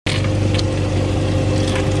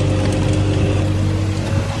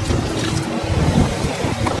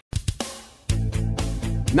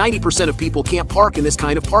90% of people can't park in this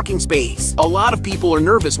kind of parking space. A lot of people are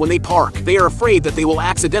nervous when they park. They are afraid that they will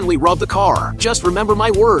accidentally rub the car. Just remember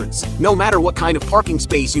my words. No matter what kind of parking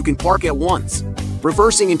space, you can park at once.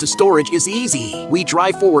 Reversing into storage is easy. We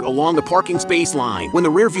drive forward along the parking space line. When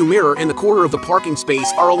the rearview mirror and the corner of the parking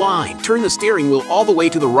space are aligned, turn the steering wheel all the way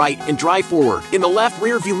to the right and drive forward. In the left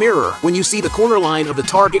rearview mirror, when you see the corner line of the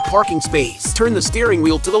target parking space, turn the steering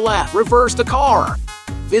wheel to the left. Reverse the car.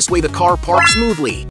 This way the car parks smoothly.